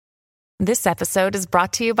This episode is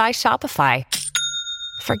brought to you by Shopify.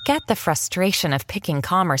 Forget the frustration of picking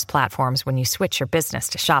commerce platforms when you switch your business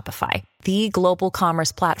to Shopify, the global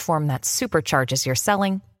commerce platform that supercharges your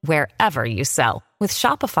selling wherever you sell. With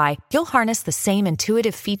Shopify, you'll harness the same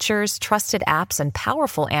intuitive features, trusted apps, and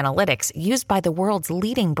powerful analytics used by the world's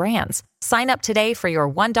leading brands. Sign up today for your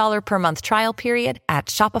 $1 per month trial period at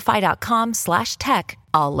shopify.com/tech,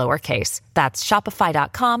 all lowercase. That's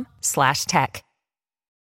shopify.com/tech.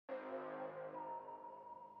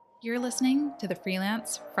 You're listening to the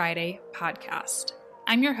Freelance Friday podcast.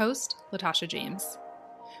 I'm your host, Latasha James.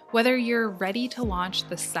 Whether you're ready to launch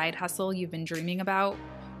the side hustle you've been dreaming about,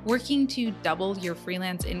 working to double your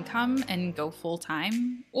freelance income and go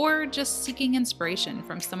full-time, or just seeking inspiration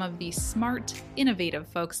from some of the smart, innovative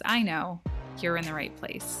folks I know, you're in the right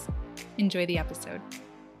place. Enjoy the episode.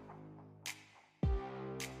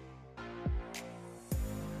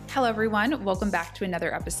 Hello, everyone. Welcome back to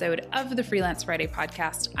another episode of the Freelance Friday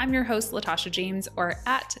podcast. I'm your host, Latasha James, or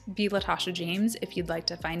at @LatashaJames James, if you'd like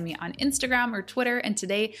to find me on Instagram or Twitter. And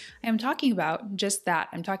today I am talking about just that.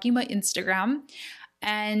 I'm talking about Instagram.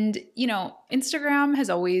 And, Instagram has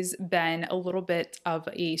always been a little bit of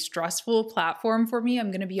a stressful platform for me.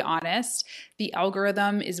 I'm going to be honest. The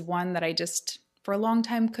algorithm is one that I just, for a long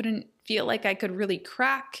time, couldn't feel like I could really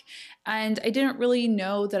crack. And I didn't really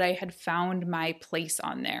know that I had found my place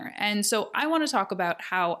on there. And so I want to talk about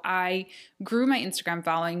how I grew my Instagram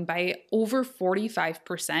following by over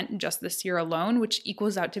 45% just this year alone, which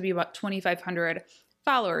equals out to be about 2,500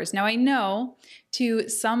 followers. Now, I know to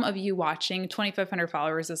some of you watching, 2,500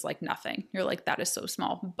 followers is like nothing. You're like, that is so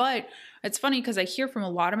small. But it's funny because I hear from a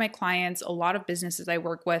lot of my clients, a lot of businesses I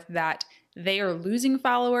work with, that they are losing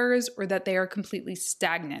followers or that they are completely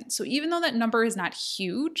stagnant. So even though that number is not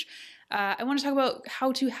huge, I want to talk about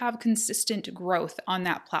how to have consistent growth on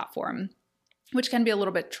that platform, which can be a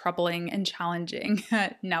little bit troubling and challenging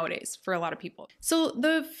nowadays for a lot of people. So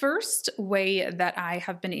the first way that I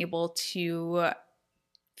have been able to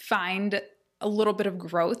find a little bit of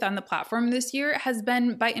growth on the platform this year has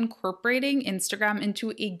been by incorporating Instagram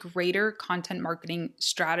into a greater content marketing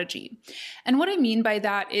strategy. And what I mean by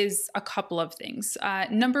that is a couple of things.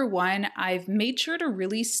 Number one, I've made sure to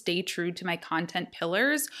really stay true to my content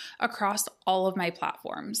pillars across all of my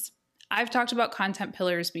platforms. I've talked about content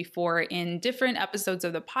pillars before in different episodes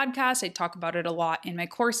of the podcast. I talk about it a lot in my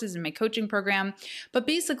courses and my coaching program. But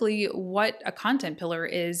basically, what a content pillar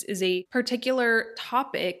is a particular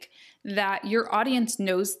topic that your audience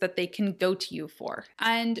knows that they can go to you for.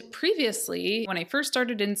 And previously, when I first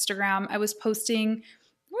started Instagram, I was posting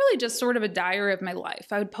really just sort of a diary of my life.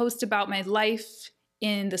 I would post about my life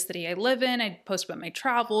in the city I live in. I'd post about my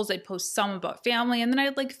travels. I'd post some about family. And then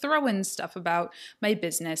I'd throw in stuff about my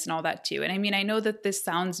business and all that too. And I mean, I know that this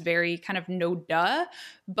sounds very kind of no duh,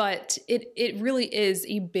 but it really is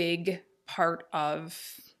a big part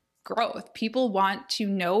of growth. People want to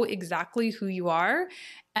know exactly who you are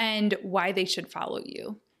and why they should follow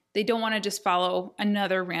you. They don't want to just follow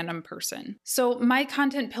another random person. So my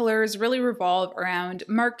content pillars really revolve around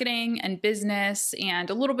marketing and business and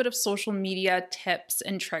a little bit of social media tips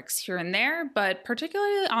and tricks here and there, but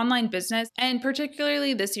particularly online business. And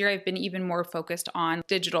particularly this year, I've been even more focused on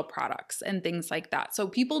digital products and things like that. So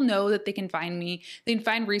people know that they can find me. They can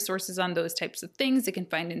find resources on those types of things. They can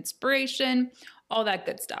find inspiration, all that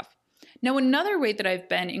good stuff. Now, another way that I've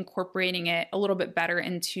been incorporating it a little bit better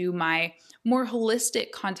into my more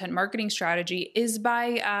holistic content marketing strategy is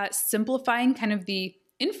by simplifying kind of the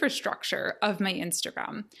infrastructure of my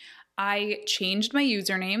Instagram. I changed my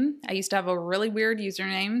username. I used to have a really weird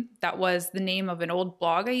username that was the name of an old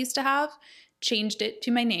blog I used to have. Changed it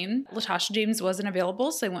to my name. Latasha James wasn't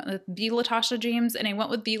available, so I went with the Latasha James, and I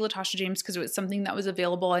went with the Latasha James because it was something that was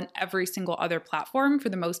available on every single other platform for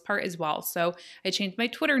the most part as well. So I changed my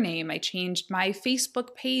Twitter name, I changed my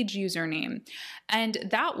Facebook page username, and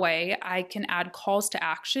that way I can add calls to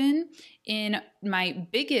action in my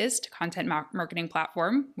biggest content marketing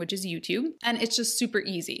platform, which is YouTube. And it's just super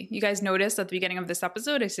easy. You guys noticed at the beginning of this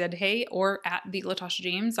episode, I said, hey, or at the Latasha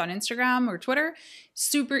James on Instagram or Twitter.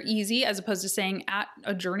 Super easy, as opposed to saying at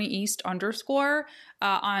a Journey East _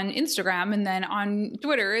 on Instagram. And then on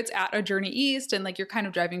Twitter, it's at a Journey East. And you're kind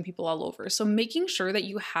of driving people all over. So making sure that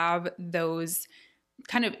you have those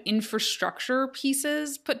kind of infrastructure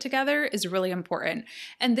pieces put together is really important.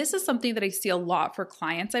 And this is something that I see a lot for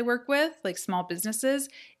clients I work with, like small businesses,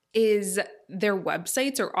 is their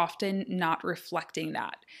websites are often not reflecting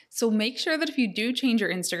that. So make sure that if you do change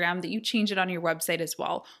your Instagram, that you change it on your website as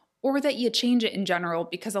well, or that you change it in general,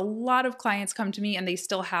 because a lot of clients come to me and they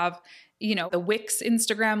still have, the Wix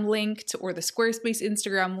Instagram linked or the Squarespace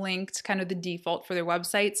Instagram linked, kind of the default for their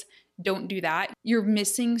websites. don't do that, you're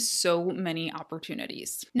missing so many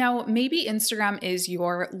opportunities. Now, maybe Instagram is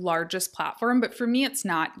your largest platform, but for me, it's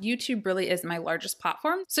not. YouTube really is my largest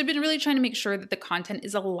platform. So I've been really trying to make sure that the content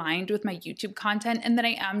is aligned with my YouTube content and that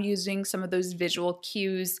I am using some of those visual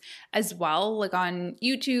cues as well. Like on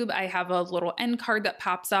YouTube, I have a little end card that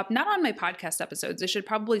pops up, not on my podcast episodes. I should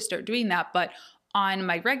probably start doing that, but on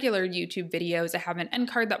my regular YouTube videos, I have an end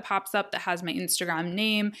card that pops up that has my Instagram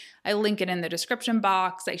name. I link it in the description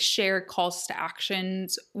box. I share calls to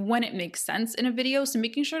actions when it makes sense in a video. So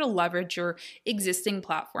making sure to leverage your existing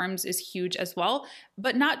platforms is huge as well.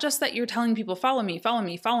 But not just that you're telling people, follow me, follow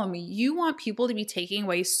me, follow me. You want people to be taking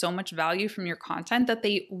away so much value from your content that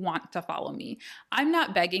they want to follow me. I'm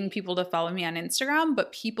not begging people to follow me on Instagram,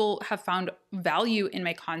 but people have found value in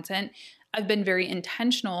my content. I've been very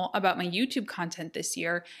intentional about my YouTube content this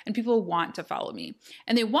year, and people want to follow me.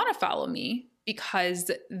 And they want to follow me because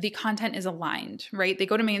the content is aligned, right? They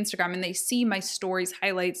go to my Instagram and they see my stories,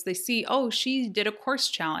 highlights. They see, oh, she did a course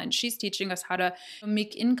challenge. She's teaching us how to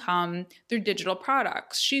make income through digital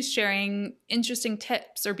products. She's sharing interesting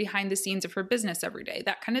tips or behind the scenes of her business every day,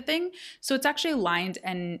 that kind of thing. So it's actually aligned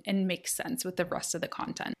and makes sense with the rest of the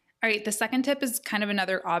content. All right, the second tip is kind of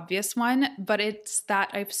another obvious one, but it's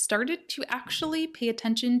that I've started to actually pay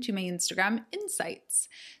attention to my Instagram insights.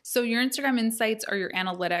 So your Instagram insights are your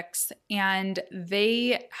analytics, and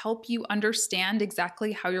they help you understand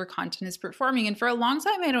exactly how your content is performing. And for a long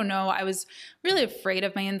time, I don't know, I was really afraid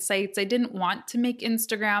of my insights. I didn't want to make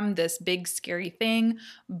Instagram this big, scary thing,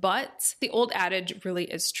 but the old adage really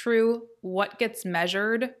is true. What gets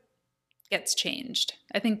measured gets changed.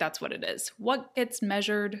 I think that's what it is. What gets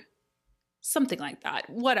measured, something like that,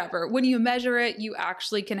 whatever. When you measure it, you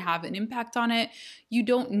actually can have an impact on it. You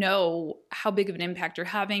don't know how big of an impact you're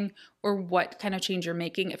having or what kind of change you're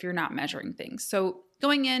making if you're not measuring things. So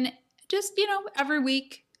going in, just, every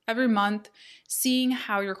week, every month, seeing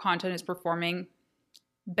how your content is performing,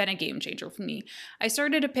 been a game changer for me. I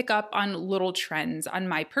started to pick up on little trends on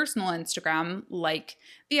my personal Instagram, like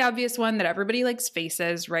the obvious one that everybody likes,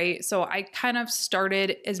 faces, right? So I kind of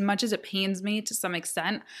started, as much as it pains me to some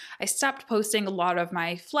extent, I stopped posting a lot of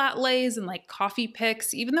my flat lays and like coffee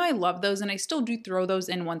pics, even though I love those and I still do throw those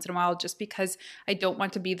in once in a while just because I don't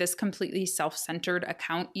want to be this completely self-centered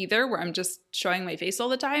account either where I'm just showing my face all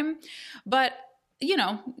the time. But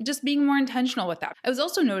just being more intentional with that. I was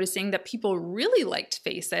also noticing that people really liked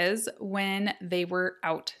faces when they were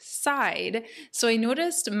outside. So I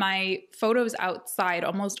noticed my photos outside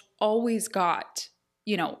almost always got,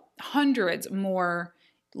 hundreds more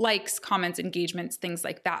likes, comments, engagements, things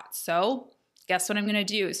like that. So guess what I'm going to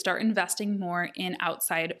do? Start investing more in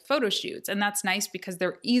outside photo shoots. And that's nice because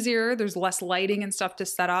they're easier. There's less lighting and stuff to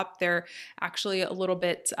set up. They're actually a little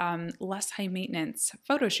bit less high maintenance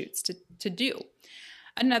photo shoots to do.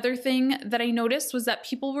 Another thing that I noticed was that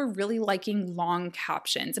people were really liking long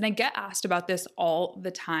captions. And I get asked about this all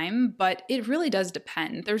the time, but it really does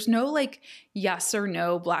depend. There's no like yes or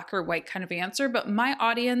no, black or white kind of answer. But my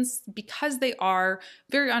audience, because they are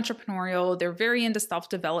very entrepreneurial, they're very into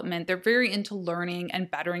self-development, they're very into learning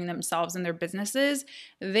and bettering themselves in their businesses,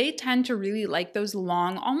 they tend to really like those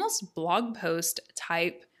long, almost blog post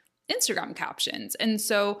type Instagram captions. And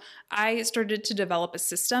so I started to develop a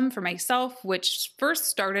system for myself, which first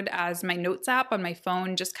started as my notes app on my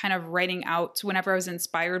phone, just kind of writing out whenever I was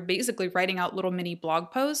inspired, basically writing out little mini blog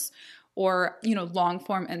posts or, long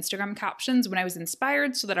form Instagram captions when I was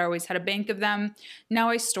inspired so that I always had a bank of them. Now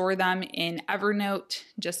I store them in Evernote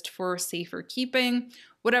just for safer keeping.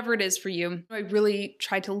 Whatever it is for you, I really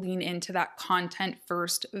try to lean into that content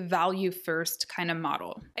first, value first kind of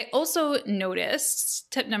model. I also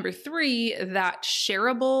noticed, tip number 3, that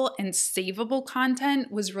shareable and savable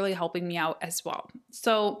content was really helping me out as well.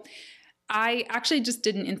 So I actually just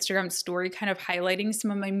did an Instagram story kind of highlighting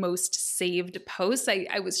some of my most saved posts.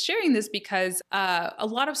 I was sharing this because a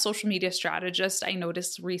lot of social media strategists I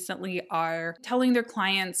noticed recently are telling their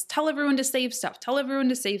clients, tell everyone to save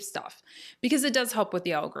stuff, because it does help with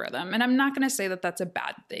the algorithm. And I'm not going to say that that's a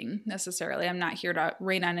bad thing necessarily. I'm not here to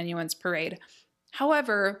rain on anyone's parade.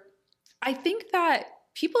 However, I think that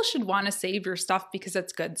people should want to save your stuff because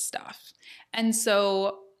it's good stuff. And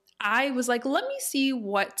so I was like, let me see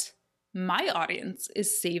what my audience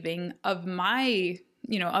is saving of my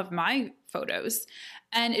photos.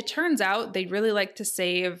 And it turns out they really like to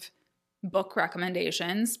save book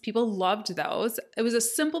recommendations. People loved those. It was a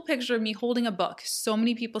simple picture of me holding a book. So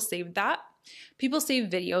many people saved that. People save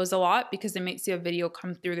videos a lot because they might see a video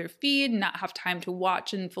come through their feed and not have time to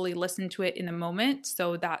watch and fully listen to it in the moment.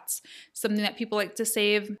 So that's something that people like to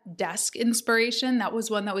save. Desk inspiration, that was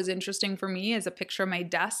one that was interesting for me, as a picture of my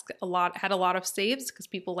desk. Had a lot of saves because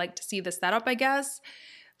people like to see the setup, I guess.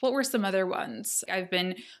 What were some other ones? I've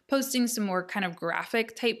been posting some more kind of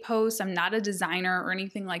graphic type posts. I'm not a designer or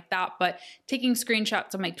anything like that, but taking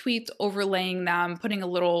screenshots of my tweets, overlaying them, putting a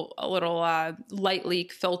little light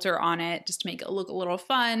leak filter on it just to make it look a little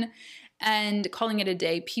fun, and calling it a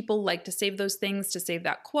day. People like to save those things, to save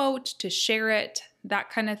that quote, to share it,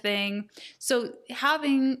 that kind of thing. So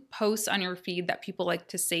having posts on your feed that people like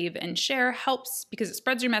to save and share helps because it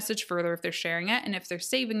spreads your message further if they're sharing it. And if they're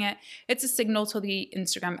saving it, it's a signal to the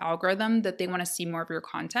Instagram algorithm that they want to see more of your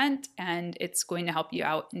content, and it's going to help you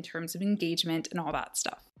out in terms of engagement and all that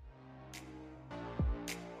stuff.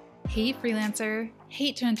 Hey freelancer,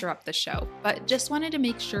 hate to interrupt the show, but just wanted to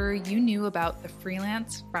make sure you knew about the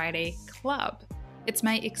Freelance Friday Club. It's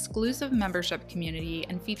my exclusive membership community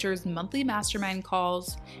and features monthly mastermind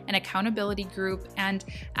calls, an accountability group, and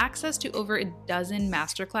access to over a dozen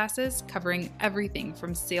masterclasses covering everything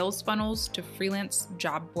from sales funnels to freelance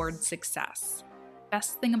job board success.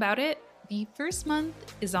 Best thing about it, the first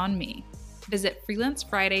month is on me. Visit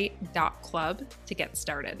freelancefriday.club to get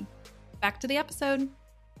started. Back to the episode.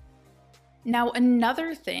 Now,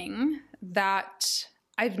 another thing that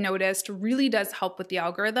I've noticed really does help with the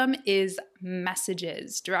algorithm is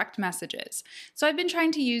messages, direct messages. So I've been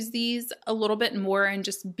trying to use these a little bit more and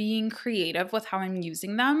just being creative with how I'm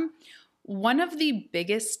using them. One of the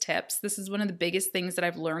biggest tips, this is one of the biggest things that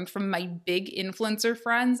I've learned from my big influencer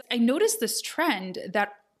friends. I noticed this trend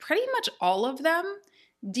that pretty much all of them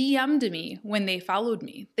DM'd me when they followed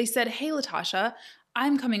me. They said, "Hey, Latasha,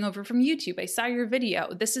 I'm coming over from YouTube. I saw your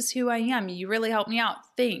video. This is who I am. You really helped me out.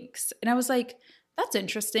 Thanks." And I was like, that's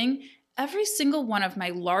interesting. Every single one of my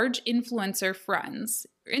large influencer friends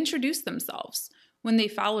introduced themselves when they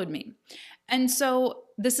followed me. And so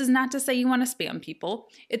this is not to say you want to spam people.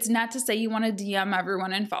 It's not to say you want to DM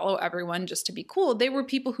everyone and follow everyone just to be cool. They were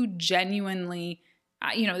people who genuinely,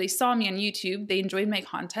 they saw me on YouTube, they enjoyed my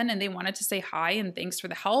content, and they wanted to say hi and thanks for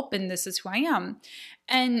the help, and this is who I am.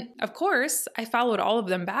 And of course, I followed all of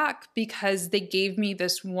them back because they gave me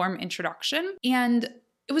this warm introduction, and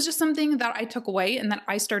it was just something that I took away and that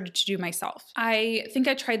I started to do myself. I think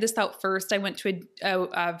I tried this out first. I went to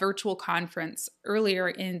a virtual conference earlier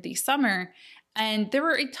in the summer, and there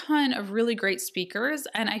were a ton of really great speakers,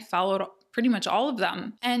 and I followed pretty much all of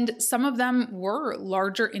them. And some of them were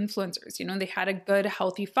larger influencers. They had a good,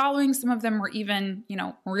 healthy following. Some of them were even,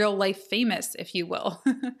 real life famous, if you will.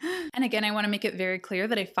 And again, I want to make it very clear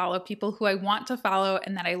that I follow people who I want to follow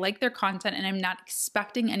and that I like their content, and I'm not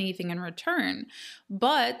expecting anything in return.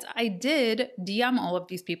 But I did DM all of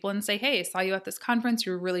these people and say, "Hey, I saw you at this conference.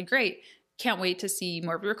 You were really great. Can't wait to see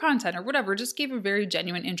more of your content," or whatever. Just gave a very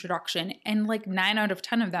genuine introduction, and like 9 out of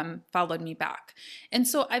 10 of them followed me back. And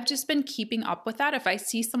so I've just been keeping up with that. If I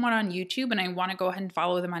see someone on YouTube and I want to go ahead and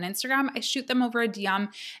follow them on Instagram, I shoot them over a DM.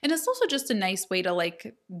 And it's also just a nice way to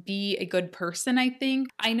be a good person, I think.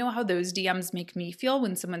 I know how those DMs make me feel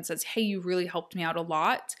when someone says, "Hey, you really helped me out a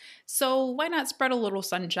lot." So why not spread a little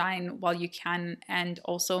sunshine while you can, and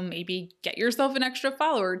also maybe get yourself an extra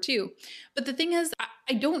follower too. But the thing is,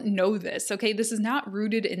 I don't know this, okay? This is not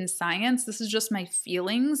rooted in science. This is just my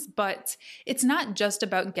feelings, but it's not just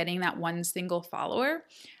about getting that one single follower.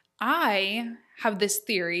 I have this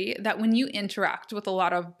theory that when you interact with a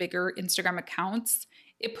lot of bigger Instagram accounts,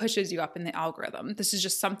 it pushes you up in the algorithm. This is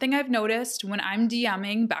just something I've noticed when I'm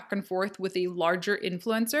DMing back and forth with a larger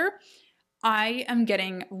influencer. I am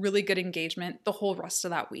getting really good engagement the whole rest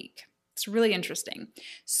of that week. It's really interesting.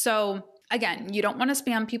 So again, you don't want to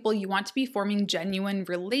spam people. You want to be forming genuine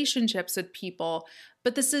relationships with people,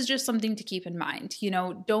 but this is just something to keep in mind.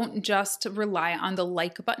 Don't just rely on the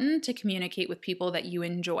like button to communicate with people that you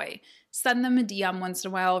enjoy. Send them a DM once in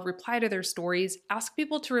a while, reply to their stories, ask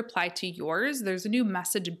people to reply to yours. There's a new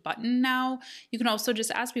message button now. You can also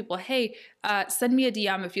just ask people, "Hey, send me a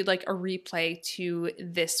DM if you'd like a replay to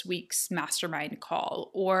this week's mastermind call,"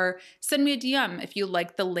 or "Send me a DM if you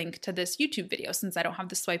like the link to this YouTube video," since I don't have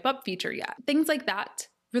the swipe up feature yet. Things like that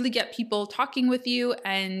really get people talking with you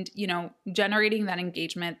and, generating that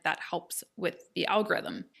engagement that helps with the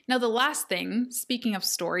algorithm. Now, the last thing, speaking of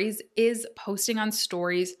stories, is posting on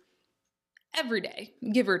stories every day,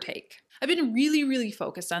 give or take. I've been really, really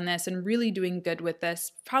focused on this and really doing good with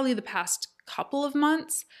this probably the past couple of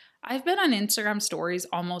months. I've been on Instagram stories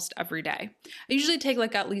almost every day. I usually take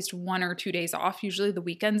at least 1 or 2 days off. Usually the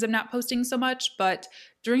weekends I'm not posting so much, but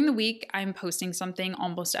during the week I'm posting something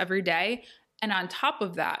almost every day. And on top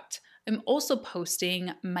of that, I'm also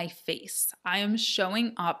posting my face. I am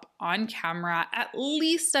showing up on camera at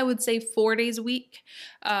least, I would say, 4 days a week,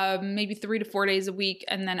 maybe 3 to 4 days a week.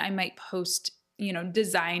 And then I might post,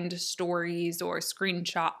 designed stories or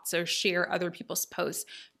screenshots or share other people's posts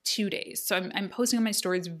 2 days. So I'm posting on my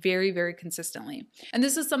stories very, very consistently. And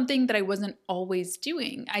this is something that I wasn't always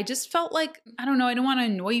doing. I just felt like, I don't want to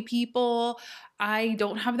annoy people. I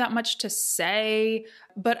don't have that much to say,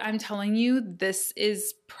 but I'm telling you, this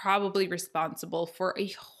is probably responsible for a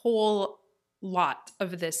whole lot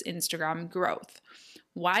of this Instagram growth.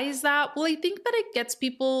 Why is that? Well, I think that it gets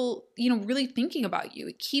people, really thinking about you.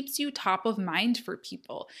 It keeps you top of mind for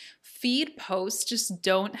people. Feed posts just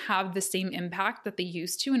don't have the same impact that they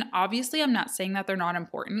used to. And obviously, I'm not saying that they're not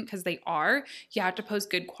important, because they are. You have to post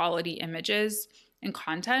good quality images and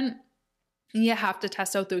content. You have to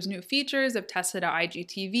test out those new features. I've tested out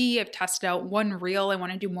IGTV. I've tested out one reel. I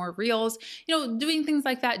want to do more reels. Doing things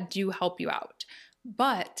like that do help you out.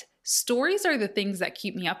 But stories are the things that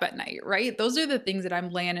keep me up at night, right? Those are the things that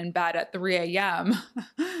I'm laying in bed at 3 a.m.,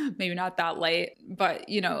 maybe not that late, but,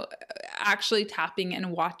 actually tapping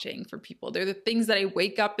and watching for people. They're the things that I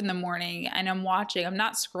wake up in the morning and I'm watching. I'm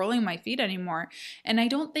not scrolling my feed anymore. And I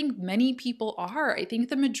don't think many people are. I think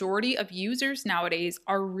the majority of users nowadays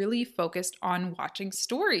are really focused on watching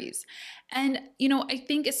stories. And, I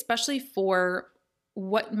think especially for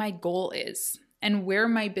what my goal is and where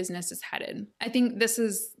my business is headed, I think this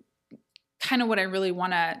is kind of what I really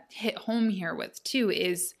want to hit home here with too,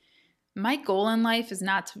 is my goal in life is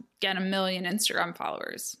not to get 1 million Instagram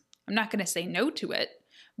followers. I'm not going to say no to it,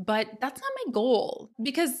 but that's not my goal,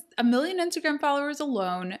 because 1 million Instagram followers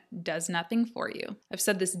alone does nothing for you. I've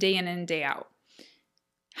said this day in and day out.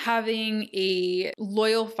 Having a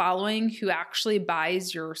loyal following who actually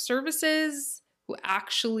buys your services, who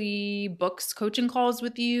actually books coaching calls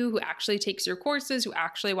with you, who actually takes your courses, who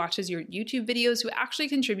actually watches your YouTube videos, who actually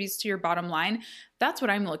contributes to your bottom line. That's what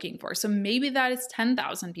I'm looking for. So maybe that is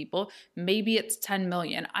 10,000 people. Maybe it's 10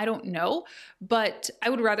 million. I don't know. But I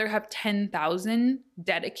would rather have 10,000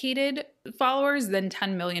 dedicated followers than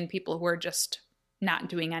 10 million people who are just not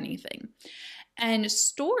doing anything. And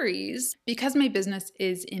stories, because my business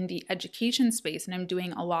is in the education space and I'm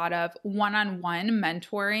doing a lot of one-on-one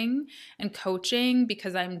mentoring and coaching,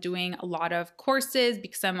 because I'm doing a lot of courses,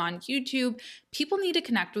 because I'm on YouTube, people need to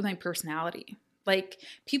connect with my personality. Like,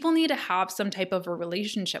 people need to have some type of a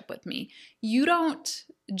relationship with me. You don't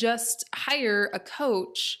just hire a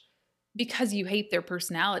coach because you hate their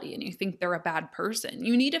personality and you think they're a bad person.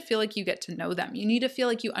 You need to feel like you get to know them. You need to feel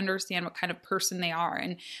like you understand what kind of person they are,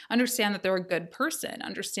 and understand that they're a good person,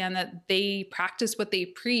 understand that they practice what they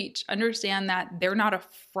preach, understand that they're not a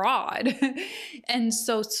fraud. And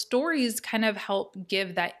so stories kind of help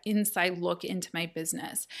give that inside look into my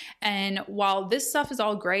business. And while this stuff is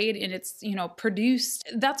all great and it's,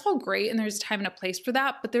 produced, that's all great. And there's a time and a place for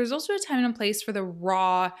that. But there's also a time and a place for the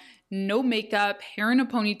raw, no makeup, hair in a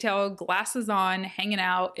ponytail, glasses on, hanging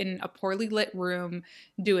out in a poorly lit room,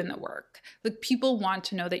 doing the work. Like, people want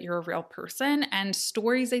to know that you're a real person, and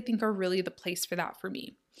stories, I think, are really the place for that for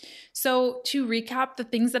me. So to recap, the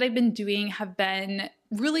things that I've been doing have been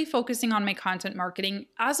really focusing on my content marketing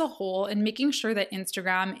as a whole and making sure that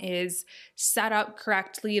Instagram is set up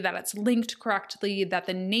correctly, that it's linked correctly, that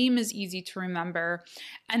the name is easy to remember,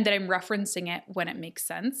 and that I'm referencing it when it makes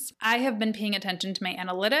sense. I have been paying attention to my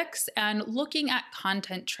analytics and looking at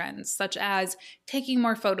content trends, such as taking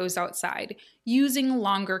more photos outside, using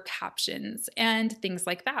longer captions, and things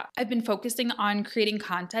like that. I've been focusing on creating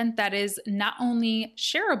content that is not only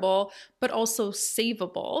shareable, but also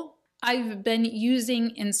savable. I've been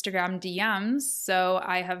using Instagram DMs, so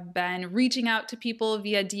I have been reaching out to people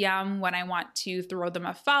via DM when I want to throw them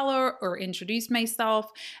a follow or introduce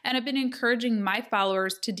myself, and I've been encouraging my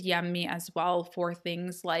followers to DM me as well for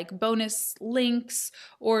things like bonus links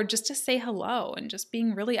or just to say hello, and just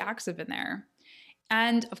being really active in there.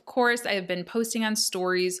 And of course, I have been posting on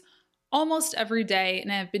stories almost every day,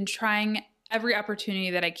 and I've been trying every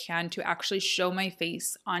opportunity that I can to actually show my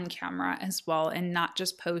face on camera as well, and not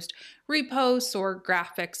just post reposts or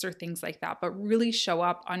graphics or things like that, but really show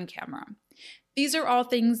up on camera. These are all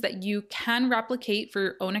things that you can replicate for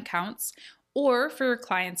your own accounts or for your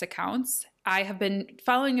clients' accounts. I have been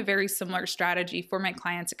following a very similar strategy for my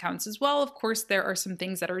clients' accounts as well. Of course, there are some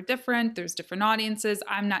things that are different. There's different audiences.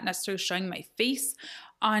 I'm not necessarily showing my face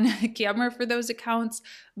on camera for those accounts,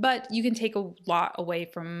 but you can take a lot away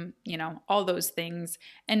from, all those things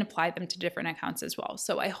and apply them to different accounts as well.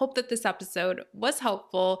 So I hope that this episode was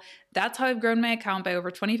helpful. That's how I've grown my account by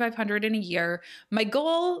over 2,500 in a year. My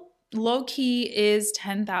goal, low key, is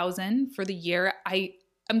 10,000 for the year. I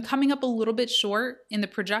I'm coming up a little bit short in the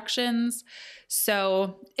projections.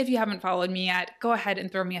 So if you haven't followed me yet, go ahead and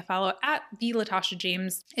throw me a follow at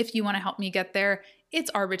 @LatashaJames if you want to help me get there. It's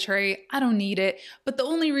arbitrary. I don't need it. But the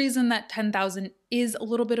only reason that 10,000 is a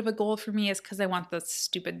little bit of a goal for me is because I want the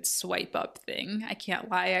stupid swipe up thing. I can't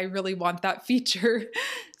lie. I really want that feature.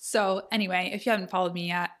 So anyway, if you haven't followed me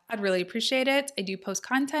yet, I'd really appreciate it. I do post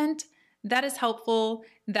content. That is helpful.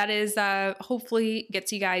 That is hopefully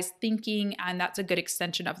gets you guys thinking, and that's a good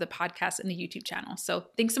extension of the podcast and the YouTube channel. So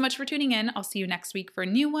thanks so much for tuning in. I'll see you next week for a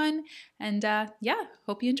new one. And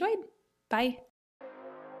hope you enjoyed. Bye.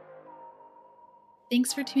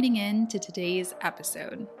 Thanks for tuning in to today's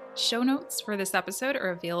episode. Show notes for this episode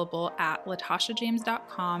are available at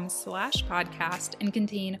latashajames.com/podcast and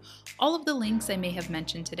contain all of the links I may have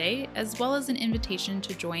mentioned today, as well as an invitation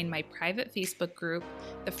to join my private Facebook group,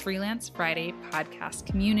 the Freelance Friday Podcast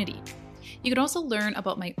Community. You can also learn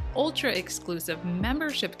about my ultra-exclusive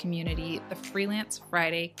membership community, the Freelance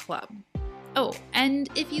Friday Club. Oh, and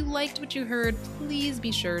if you liked what you heard, please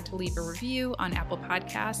be sure to leave a review on Apple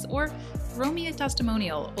Podcasts or throw me a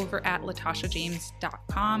testimonial over at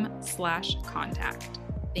latashajames.com/contact.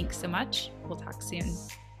 Thanks so much. We'll talk soon.